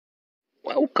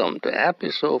Welcome to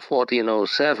episode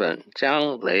 1407,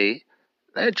 Jiang Lei,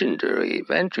 legendary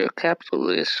venture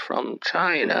capitalist from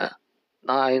China,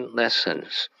 9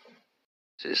 lessons.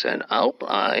 This is an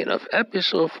outline of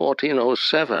episode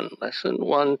 1407, lesson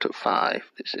 1 to 5.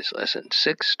 This is lesson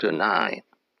 6 to 9.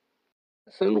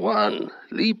 Lesson 1,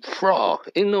 Leapfrog,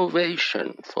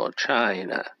 innovation for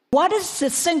China. What is the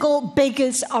single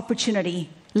biggest opportunity,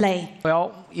 Lei?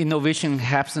 Well, innovation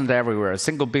happens everywhere.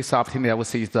 Single biggest opportunity, I would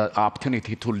say, is the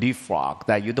opportunity to leapfrog,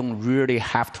 that you don't really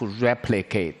have to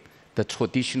replicate the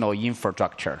traditional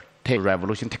infrastructure. Take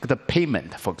revolution, take the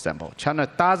payment, for example. China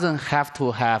doesn't have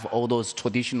to have all those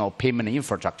traditional payment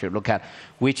infrastructure. Look at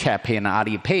WeChat Pay and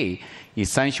Alipay.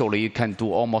 Essentially, you can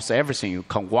do almost everything. You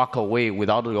can walk away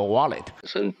without your wallet.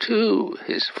 Lesson 2,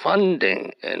 his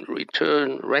funding and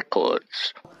return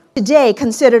records. Today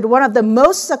considered one of the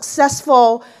most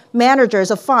successful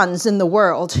managers of funds in the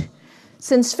world.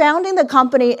 Since founding the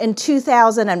company in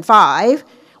 2005,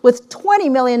 with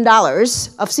 $20 million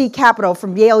of seed capital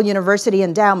from Yale University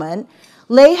Endowment,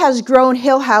 Lei has grown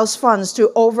Hill House funds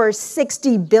to over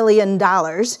 $60 billion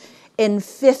in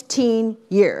 15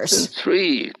 years. Lesson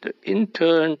 3, the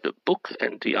intern, the book,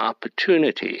 and the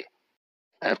opportunity.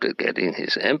 After getting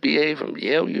his MBA from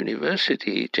Yale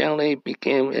University, Jiang Lei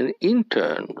became an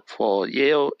intern for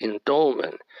Yale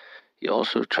Endowment. He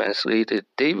also translated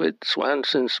David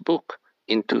Swensen's book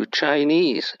into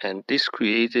Chinese, and this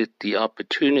created the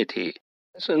opportunity.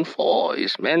 Lesson 4,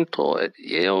 his mentor at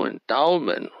Yale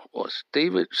Endowment was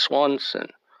David Swensen,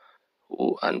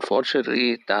 who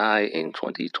unfortunately died in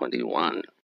 2021.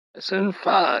 Lesson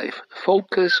 5,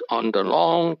 focus on the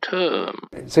long term.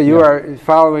 So you are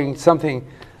following something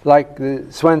like the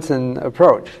Swensen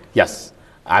approach? Yes,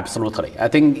 absolutely. I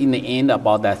think in the end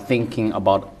about that thinking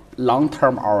about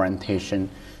long-term orientation,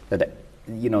 that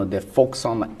the focus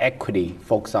on the equity,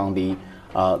 focus on the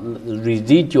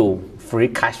residual free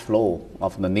cash flow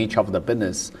of the nature of the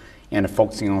business, and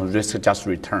focusing on risk-adjusted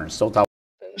returns. So that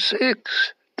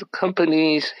 6, the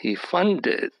companies he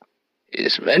funded.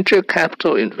 His venture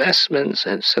capital investments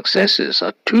and successes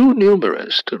are too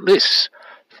numerous to list,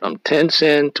 from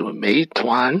Tencent to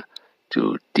Meituan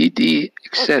to Didi,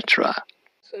 etc.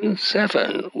 Lesson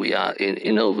 7, we are in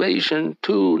Innovation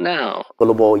 2 now.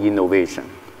 global innovation.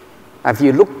 If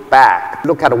you look back,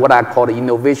 look at what I call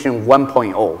Innovation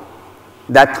 1.0.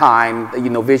 That time, the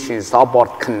innovation is all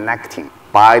about connecting.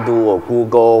 Baidu or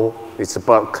Google, it's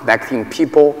about connecting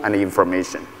people and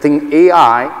information. I think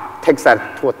AI takes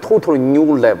that to a totally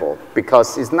new level,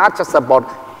 because it's not just about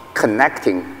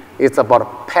connecting, it's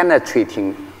about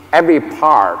penetrating every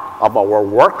part of our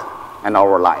work and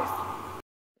our life.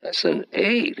 Lesson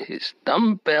 8, his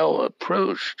dumbbell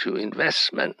approach to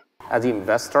investment. As an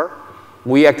investor,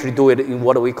 we actually do it in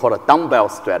what we call a dumbbell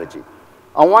strategy.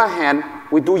 On one hand,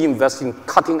 we do invest in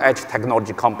cutting-edge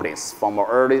technology companies, from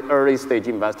early stage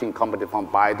investing companies from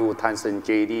Baidu, Tencent,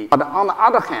 JD. But on the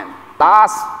other hand,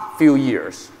 last few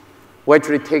years, we're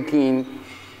actually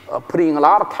putting a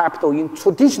lot of capital in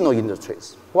traditional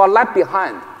industries who are left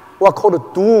behind, who are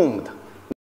called doomed.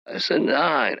 Lesson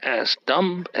 9, ask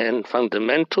dumb and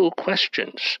fundamental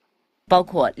questions. 包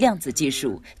括量子技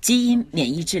术、基因免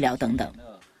疫治疗等等。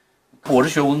我是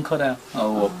学文科的呀，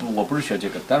我不是学这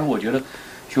个，但是我觉得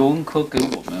学文科给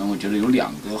我觉得有2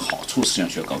个好处，实际上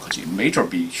学高科技，没准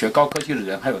比学高科技的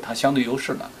人还有他相对优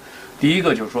势呢。第一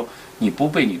个就是说，你不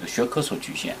被你的学科所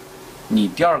局限；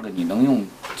第二个，你能用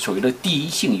所谓的第一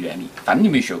性原理，反正你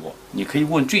没学过，你可以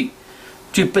问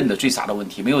最笨的、最傻的问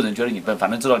题，没有人觉得你笨，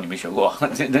反正知道你没学过，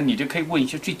那你就可以问一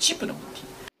些最基本的问题。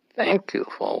Thank you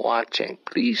for watching.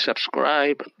 Please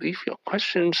subscribe and leave your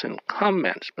questions and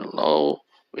comments below.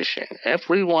 Wishing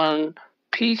everyone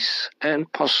peace and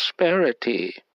prosperity.